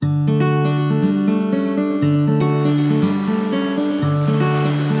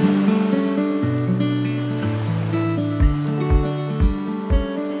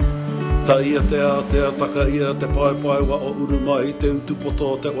ia te taka ia te pai wa o urumai te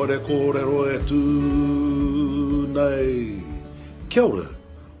utupoto te ore kōrero e tū nei. Kia ora.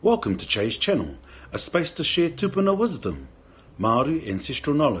 Welcome to Chase Channel, a space to share tupuna wisdom, Māori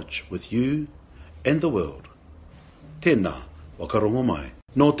ancestral knowledge with you and the world. Tēnā, wakarongo mai.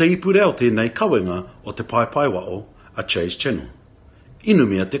 Nō te ipureo tēnei kawenga o te pai wao a Chase Channel.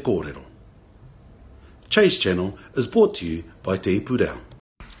 Inumia te kōrero. Chase Channel is brought to you by Te Ipureo.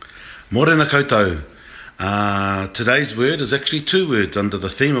 Morena koutou. Today's word is actually two words under the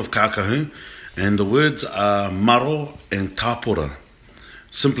theme of Kākahu, and the words are maro and tāpora,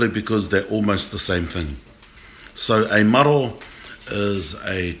 simply because they're almost the same thing. So a maro is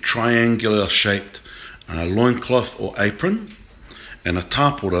a triangular shaped loincloth or apron, and a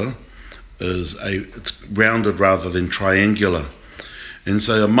tāpora is it's rounded rather than triangular. And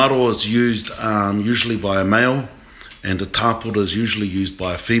so a maro is used usually by a male, and a tāpora is usually used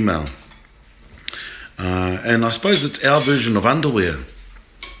by a female. And I suppose it's our version of underwear.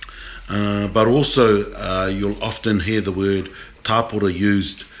 But also you'll often hear the word tāpora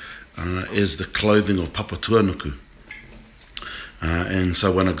used as the clothing of papatuanuku. And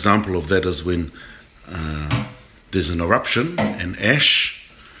so one example of that is when there's an eruption and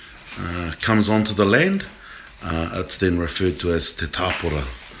ash comes onto the land. It's then referred to as te tāpora,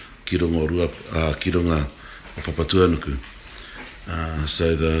 ki runga o papatuanuku.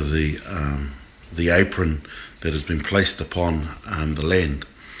 So the apron that has been placed upon the land.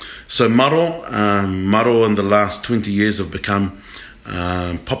 So maro in the last 20 years have become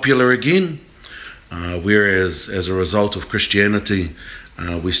popular again, whereas as a result of Christianity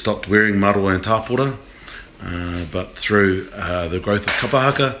we stopped wearing maro and tāpora, but through the growth of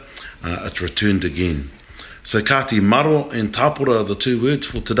kapahaka it's returned again. So kāti maro and tāpora are the two words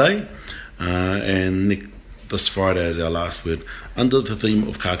for today, and this Friday is our last word under the theme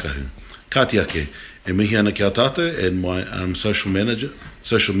of Kākahu. Kāti ake, e mihi ana kia tātou, and my social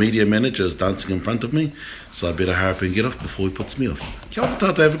media manager is dancing in front of me, so I better hurry up and get off before he puts me off. Kia ora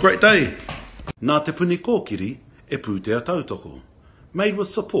tātou, have a great day. Nā te puni kōkiri e pūtea tautoko, made with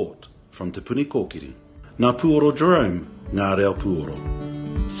support from te puni kōkiri. Nā Puoro Jerome, ngā reo Puoro.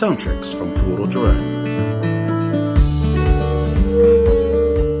 Soundtracks from Puoro Jerome.